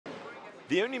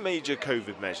The only major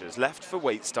COVID measures left for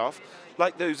waitstaff,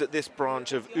 like those at this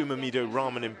branch of Umamido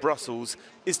Ramen in Brussels,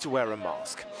 is to wear a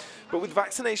mask. But with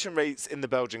vaccination rates in the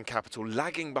Belgian capital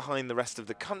lagging behind the rest of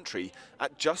the country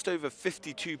at just over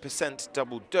 52%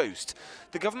 double dosed,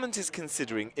 the government is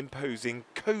considering imposing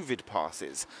COVID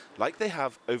passes, like they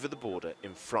have over the border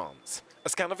in France. A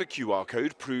scan of a QR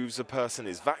code proves a person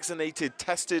is vaccinated,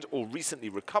 tested or recently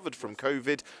recovered from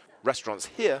COVID. Restaurants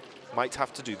here might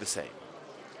have to do the same.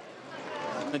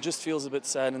 It just feels a bit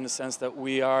sad in the sense that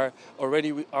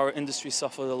our industry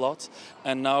suffered a lot,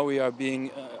 and now we are being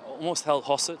almost held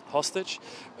hostage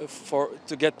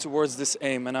to get towards this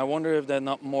aim. And I wonder if there are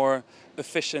not more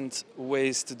efficient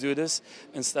ways to do this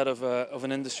instead of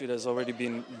an industry that's already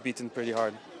been beaten pretty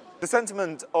hard. The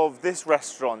sentiment of this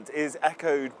restaurant is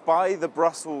echoed by the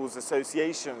Brussels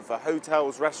Association for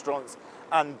Hotels, Restaurants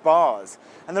and Bars.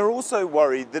 And they're also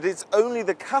worried that it's only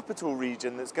the capital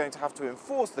region that's going to have to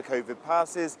enforce the COVID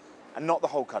passes and not the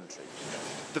whole country.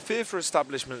 The fear for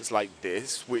establishments like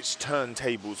this, which turn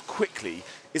tables quickly,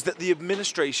 is that the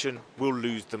administration will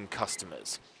lose them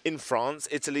customers. In France,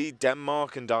 Italy,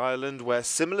 Denmark and Ireland, where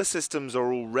similar systems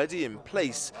are already in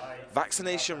place,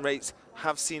 vaccination rates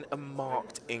have seen a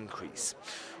marked increase.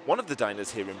 One of the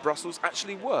diners here in Brussels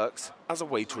actually works as a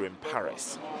waiter in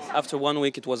Paris. After 1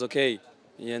 week it was okay,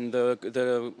 and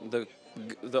the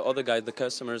other guy, the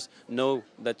customers, know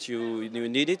that you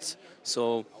need it,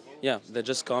 so yeah, they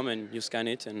just come and you scan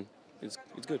it and it's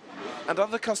good. And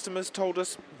other customers told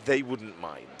us they wouldn't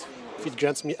mind. If it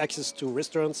grants me access to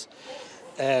restaurants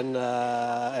and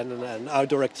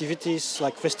outdoor activities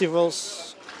like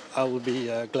festivals, I will be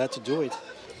glad to do it.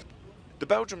 The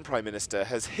Belgian Prime Minister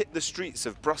has hit the streets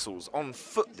of Brussels on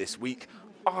foot this week,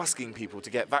 asking people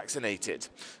to get vaccinated.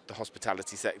 The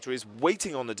hospitality sector is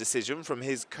waiting on a decision from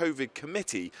his COVID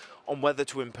committee on whether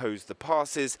to impose the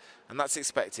passes, and that's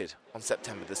expected on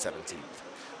September the 17th.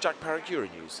 Jack Parrick,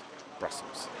 Euronews,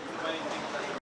 Brussels.